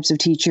different types of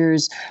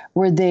teachers,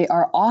 where they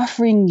are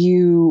offering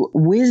you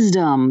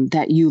wisdom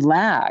that you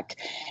lack.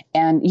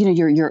 And,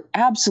 you're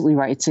absolutely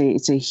right.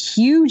 It's a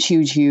huge,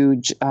 huge,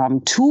 huge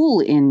tool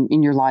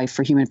in your life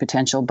for human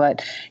potential.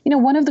 But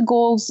one of the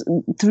goals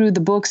through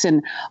the books,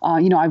 and,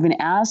 I've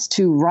been asked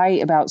to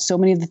write about so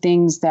many of the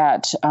things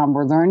that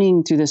we're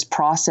learning through this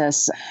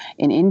process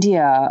in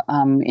India,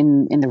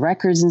 in the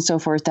records and so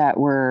forth that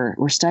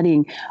we're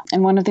studying.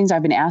 And one of the things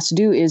I've been asked to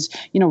do is,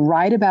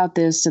 write about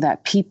this so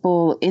that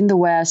people in the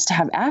West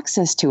have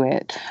access to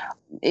it.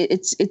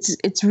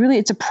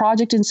 It's a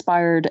project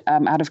inspired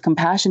out of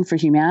compassion for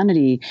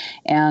humanity.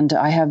 And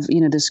I have,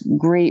 this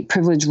great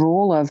privileged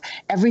role of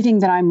everything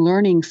that I'm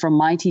learning from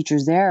my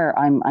teachers there.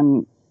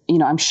 I'm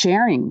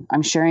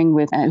sharing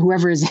with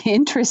whoever is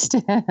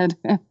interested.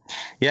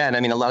 Yeah. And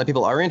I mean, a lot of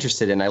people are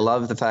interested. And I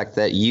love the fact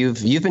that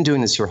you've been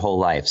doing this your whole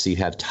life. So you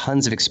have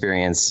tons of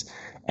experience,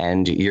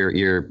 and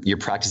you're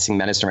practicing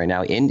medicine right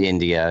now in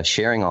India,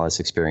 sharing all this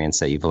experience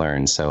that you've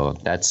learned. So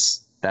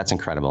that's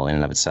incredible in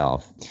and of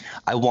itself.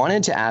 I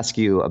wanted to ask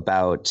you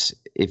about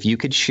if you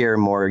could share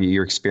more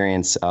your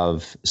experience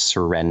of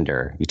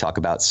surrender. You talk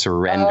about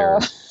surrender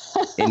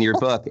in your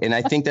book. And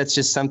I think that's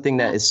just something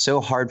that is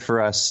so hard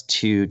for us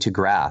to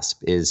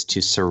grasp, is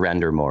to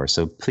surrender more.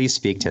 So please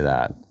speak to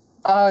that.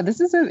 Oh, this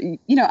is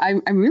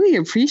I'm really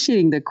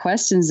appreciating the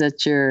questions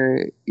that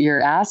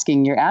you're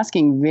asking. You're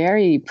asking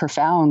very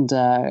profound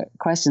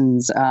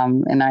questions,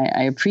 and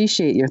I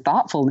appreciate your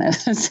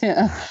thoughtfulness.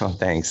 Oh,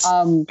 thanks.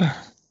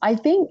 I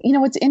think,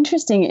 what's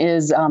interesting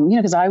is,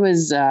 because I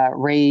was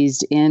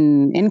raised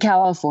in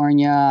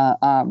California,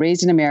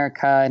 raised in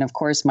America, and of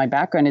course my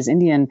background is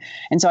Indian.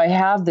 And so I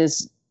have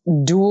this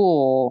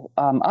dual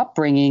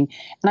upbringing.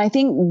 And I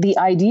think the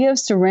idea of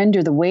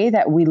surrender, the way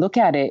that we look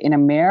at it in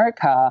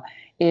America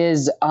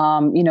is,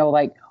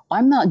 like,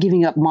 I'm not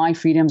giving up my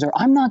freedoms, or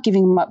I'm not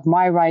giving up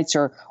my rights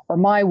or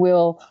my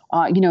will,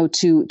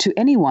 to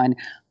anyone.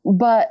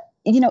 But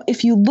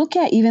if you look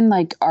at even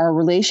like our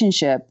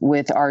relationship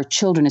with our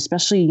children,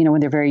 especially, when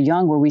they're very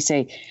young, where we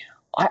say,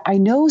 I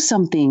know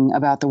something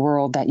about the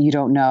world that you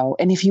don't know.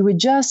 And if you would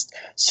just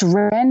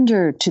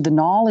surrender to the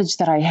knowledge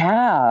that I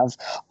have,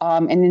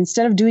 and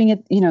instead of doing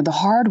it, the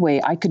hard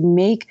way, I could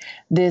make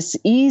this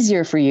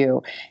easier for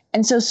you.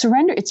 And so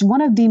surrender, it's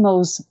one of the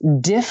most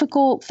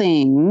difficult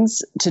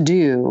things to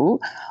do.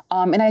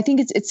 And I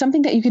think it's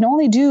something that you can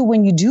only do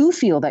when you do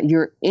feel that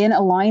you're in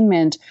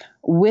alignment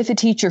with a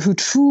teacher who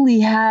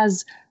truly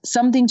has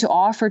something to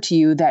offer to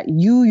you that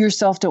you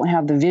yourself don't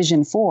have the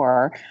vision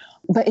for.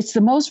 But it's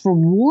the most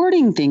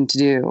rewarding thing to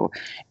do.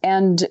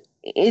 And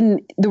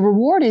the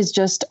reward is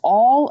just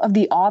all of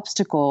the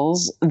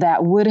obstacles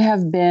that would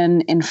have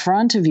been in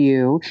front of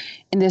you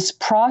in this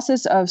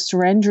process of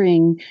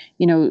surrendering,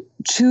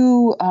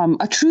 to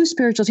a true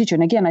spiritual teacher.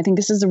 And again, I think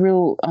this is a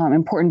real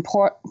important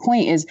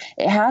point, is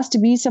it has to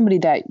be somebody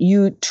that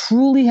you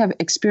truly have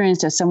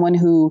experienced as someone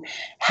who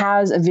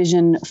has a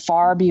vision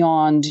far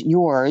beyond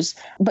yours.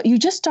 But you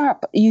just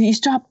stop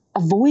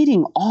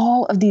avoiding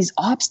all of these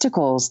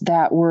obstacles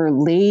that were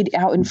laid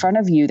out in front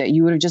of you that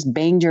you would have just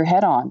banged your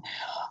head on.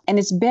 And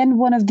it's been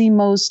one of the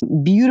most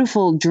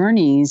beautiful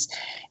journeys,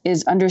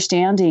 is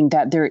understanding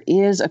that there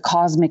is a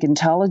cosmic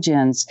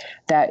intelligence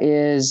that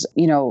is,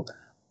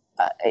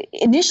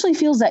 initially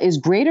feels that is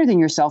greater than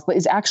yourself, but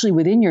is actually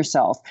within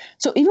yourself.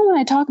 So even when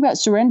I talk about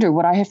surrender,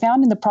 what I have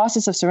found in the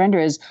process of surrender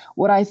is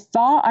what I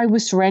thought I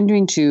was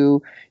surrendering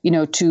to,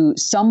 to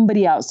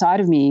somebody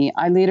outside of me,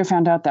 I later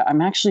found out that I'm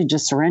actually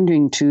just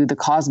surrendering to the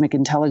cosmic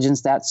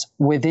intelligence that's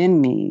within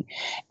me.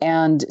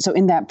 And so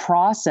in that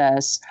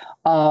process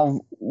of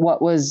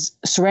what was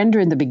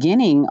surrender in the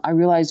beginning, I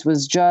realized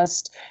was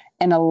just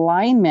an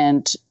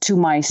alignment to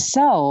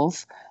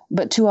myself,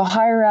 but to a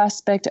higher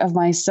aspect of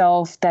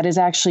myself that is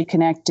actually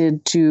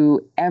connected to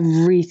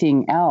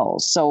everything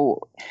else.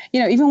 So,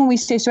 even when we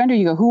say surrender,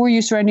 you go, who are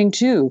you surrendering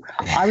to?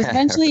 I was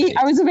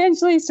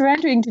eventually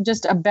surrendering to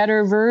just a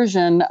better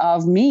version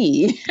of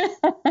me.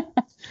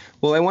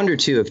 Well, I wonder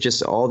too, if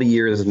just all the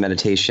years of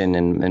meditation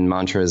and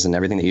mantras and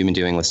everything that you've been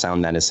doing with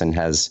sound medicine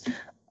has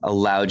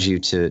allowed you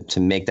to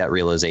make that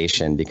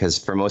realization, because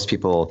for most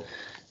people,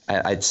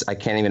 I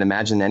can't even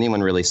imagine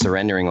anyone really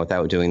surrendering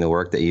without doing the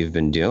work that you've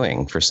been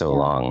doing for so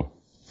long.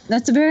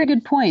 That's a very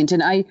good point.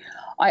 And I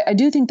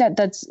do think that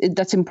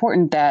that's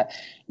important, that,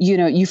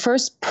 you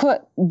first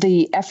put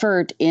the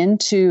effort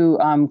into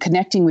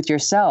connecting with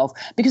yourself,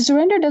 because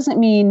surrender doesn't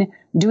mean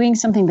doing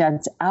something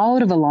that's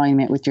out of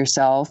alignment with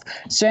yourself.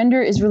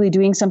 Surrender is really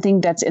doing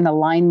something that's in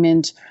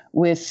alignment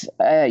with,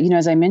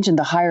 as I mentioned,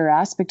 the higher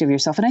aspect of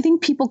yourself. And I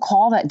think people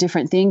call that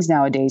different things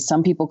nowadays.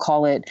 Some people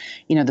call it,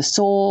 the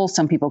soul.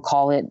 Some people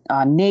call it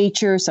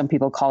nature. Some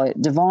people call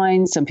it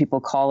divine. Some people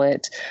call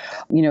it,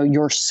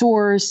 your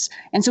source.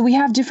 And so we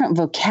have different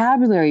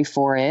vocabulary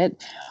for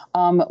it.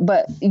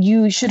 But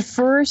you should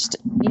first,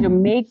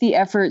 make the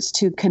efforts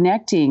to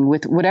connecting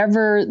with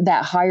whatever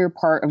that higher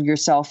part of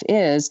yourself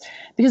is,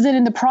 because then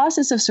in the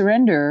process of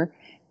surrender,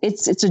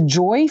 it's a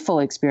joyful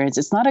experience.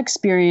 It's not an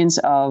experience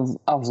of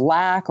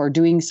lack or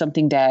doing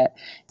something that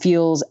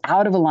feels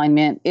out of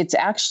alignment. It's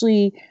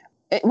actually,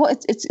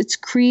 it's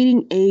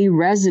creating a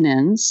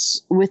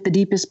resonance with the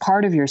deepest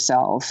part of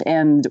yourself.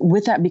 And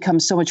with that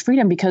becomes so much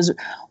freedom, because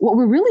what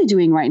we're really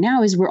doing right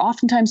now is we're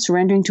oftentimes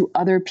surrendering to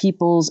other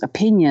people's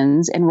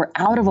opinions, and we're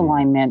out of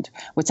alignment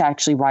what's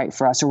actually right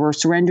for us, or we're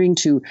surrendering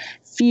to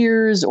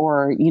fears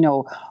or,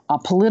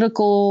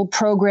 political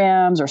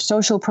programs or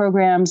social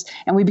programs,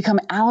 and we become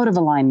out of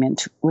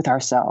alignment with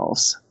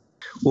ourselves.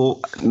 Well,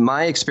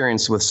 my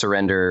experience with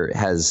surrender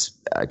has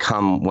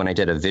come when I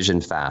did a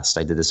vision fast.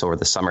 I did this over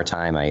the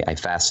summertime. I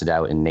fasted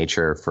out in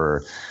nature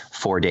for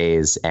 4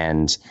 days,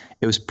 and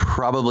it was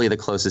probably the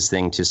closest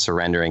thing to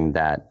surrendering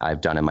that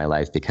I've done in my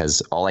life,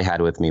 because all I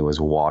had with me was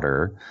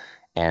water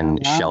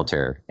and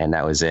shelter, and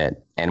that was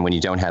it. And when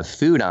you don't have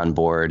food on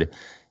board,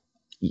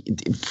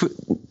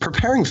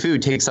 preparing food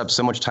takes up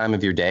so much time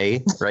of your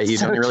day, right? You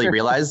don't really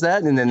realize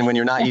that. And then when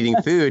you're not eating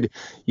food,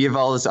 you have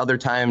all this other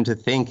time to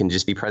think and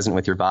just be present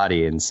with your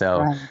body. And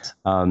so,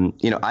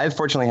 I've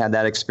fortunately had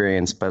that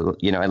experience,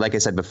 but, like I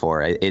said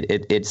before,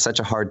 it's such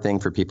a hard thing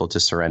for people to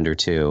surrender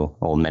to,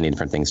 many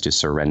different things to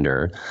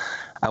surrender.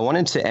 I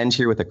wanted to end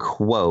here with a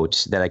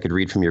quote that I could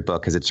read from your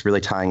book, because it's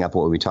really tying up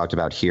what we talked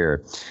about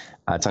here.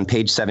 It's on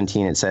page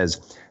 17. It says,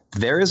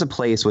 "There is a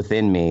place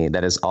within me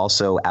that is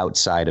also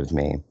outside of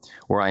me,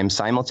 where I am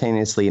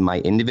simultaneously my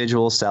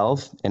individual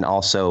self and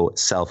also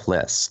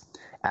selfless,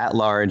 at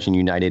large and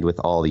united with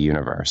all the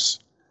universe."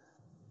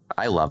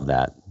 I love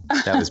that.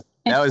 That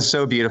was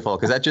so beautiful,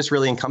 because that just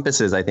really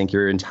encompasses, I think,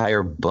 your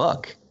entire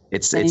book.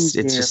 It's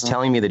just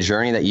telling me the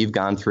journey that you've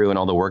gone through and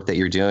all the work that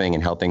you're doing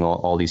and helping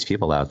all these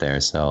people out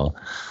there. So,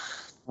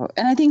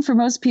 and I think for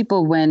most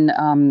people, when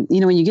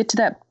when you get to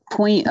that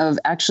point of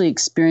actually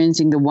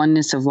experiencing the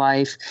oneness of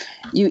life,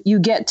 you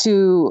get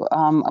to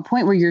a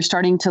point where you're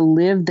starting to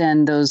live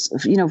then those,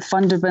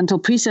 fundamental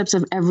precepts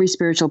of every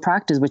spiritual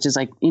practice, which is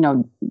like,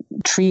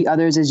 treat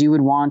others as you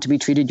would want to be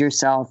treated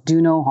yourself,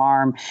 do no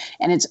harm.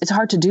 And it's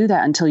hard to do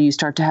that until you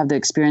start to have the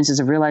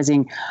experiences of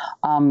realizing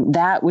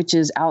that which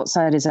is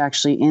outside is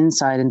actually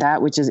inside, and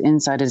that which is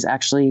inside is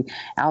actually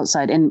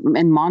outside. And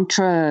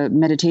mantra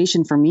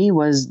meditation for me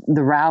was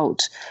the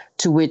route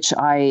to which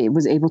I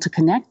was able to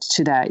connect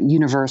to that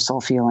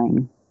universal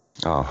feeling.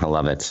 Oh, I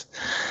love it.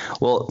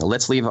 Well,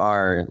 let's leave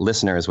our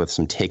listeners with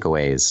some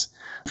takeaways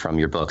from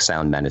your book,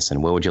 Sound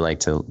Medicine. What would you like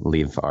to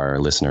leave our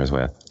listeners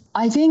with?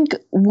 I think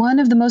one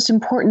of the most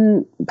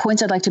important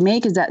points I'd like to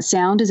make is that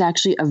sound is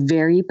actually a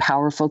very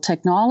powerful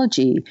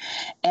technology.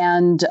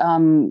 And,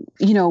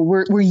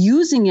 we're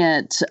using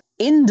it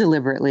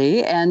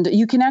indeliberately, and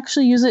you can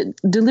actually use it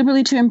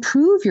deliberately to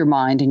improve your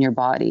mind and your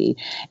body.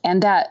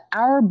 And that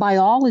our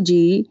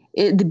biology,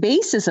 the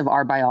basis of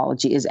our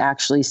biology is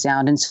actually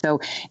sound. And so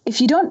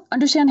if you don't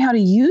understand how to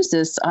use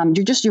this,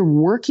 you're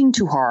working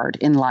too hard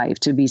in life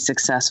to be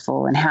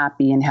successful and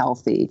happy and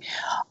healthy.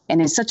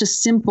 And it's such a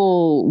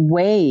simple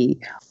way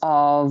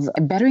of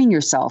bettering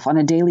yourself on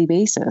a daily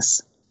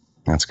basis.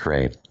 That's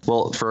great.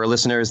 Well, for our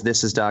listeners,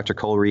 this is Dr.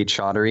 Colruyt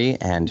Chaudhary,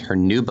 and her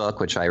new book,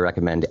 which I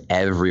recommend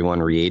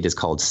everyone read, is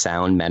called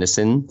Sound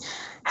Medicine: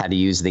 How to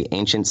Use the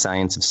Ancient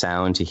Science of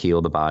Sound to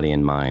Heal the Body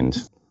and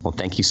Mind. Well,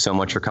 thank you so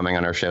much for coming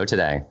on our show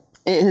today.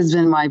 It has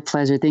been my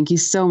pleasure. Thank you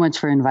so much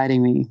for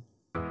inviting me.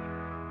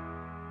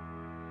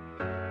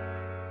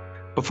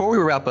 Before we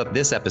wrap up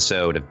this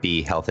episode of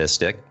Be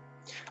Healthistic,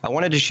 I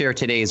wanted to share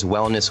today's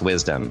wellness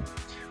wisdom,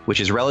 which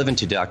is relevant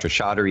to Dr.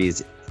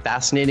 Chaudhary's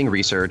fascinating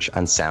research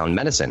on sound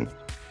medicine.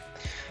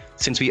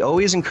 Since we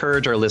always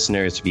encourage our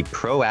listeners to be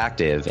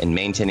proactive in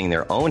maintaining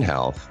their own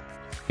health,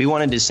 we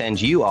wanted to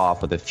send you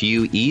off with a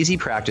few easy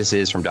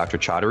practices from Dr.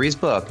 Chaudhary's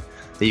book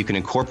that you can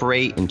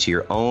incorporate into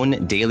your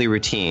own daily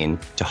routine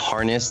to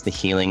harness the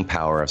healing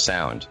power of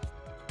sound.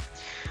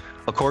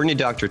 According to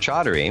Dr.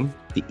 Chaudhary,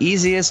 the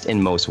easiest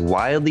and most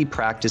widely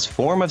practiced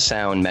form of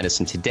sound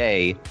medicine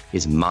today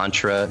is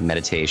mantra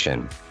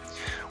meditation,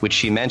 which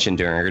she mentioned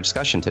during our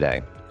discussion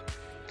today.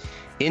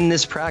 In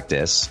this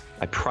practice,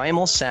 a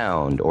primal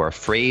sound or a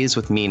phrase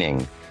with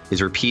meaning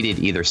is repeated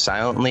either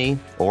silently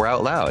or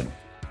out loud.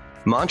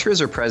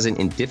 Mantras are present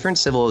in different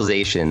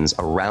civilizations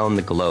around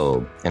the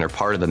globe and are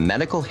part of the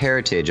medical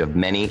heritage of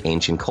many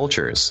ancient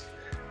cultures,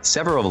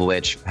 several of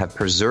which have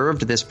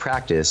preserved this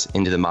practice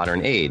into the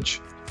modern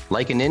age,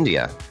 like in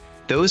India.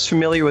 Those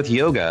familiar with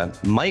yoga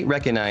might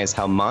recognize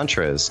how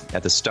mantras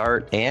at the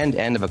start and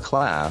end of a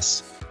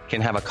class can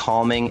have a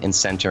calming and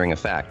centering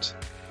effect.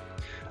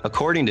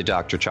 According to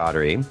Dr.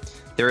 Chaudhary,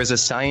 there is a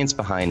science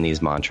behind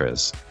these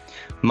mantras.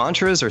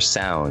 Mantras are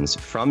sounds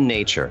from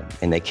nature,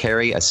 and they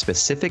carry a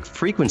specific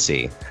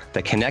frequency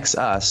that connects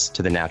us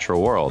to the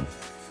natural world.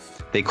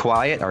 They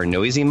quiet our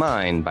noisy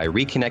mind by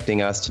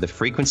reconnecting us to the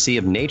frequency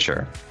of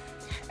nature.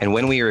 And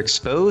when we are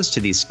exposed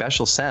to these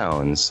special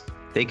sounds,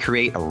 they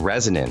create a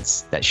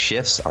resonance that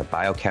shifts our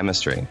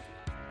biochemistry.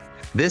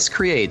 This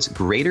creates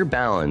greater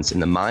balance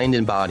in the mind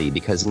and body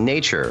because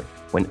nature,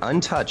 when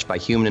untouched by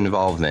human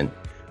involvement,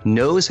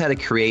 knows how to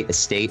create a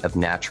state of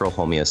natural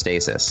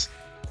homeostasis.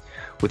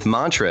 With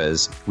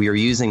mantras, we are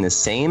using the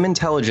same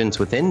intelligence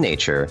within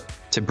nature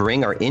to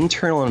bring our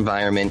internal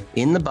environment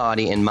in the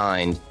body and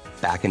mind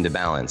back into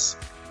balance.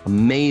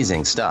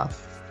 Amazing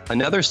stuff.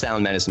 Another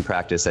sound medicine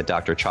practice that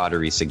Dr.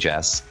 Chaudhary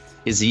suggests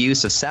is the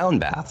use of sound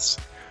baths,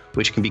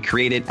 which can be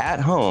created at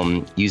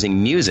home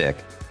using music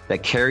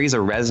that carries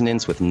a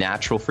resonance with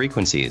natural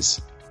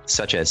frequencies,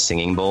 such as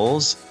singing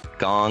bowls,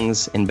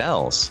 gongs, and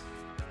bells.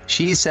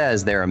 She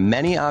says there are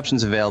many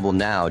options available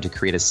now to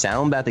create a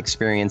sound bath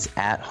experience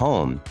at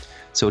home,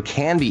 so it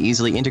can be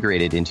easily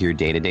integrated into your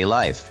day-to-day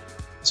life.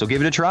 So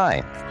give it a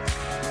try.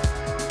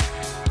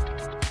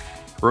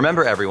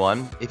 Remember,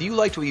 everyone, if you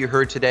liked what you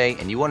heard today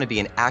and you want to be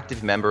an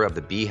active member of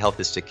the Be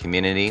Healthistic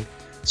community,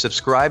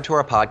 subscribe to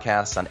our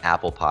podcast on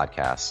Apple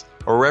Podcasts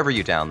or wherever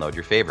you download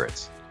your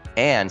favorites,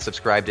 and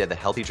subscribe to the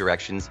Healthy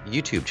Directions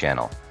YouTube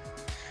channel.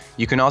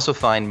 You can also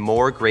find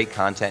more great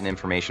content and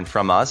information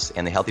from us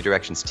and the Healthy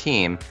Directions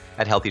team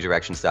at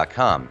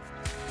healthydirections.com.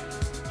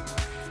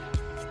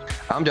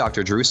 I'm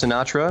Dr. Drew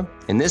Sinatra,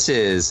 and this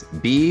is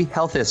Be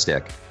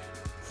Healthistic.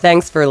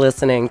 Thanks for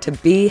listening to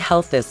Be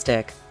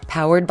Healthistic,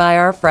 powered by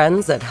our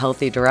friends at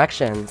Healthy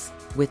Directions,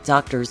 with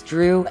Drs.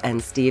 Drew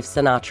and Steve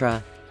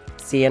Sinatra.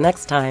 See you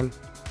next time.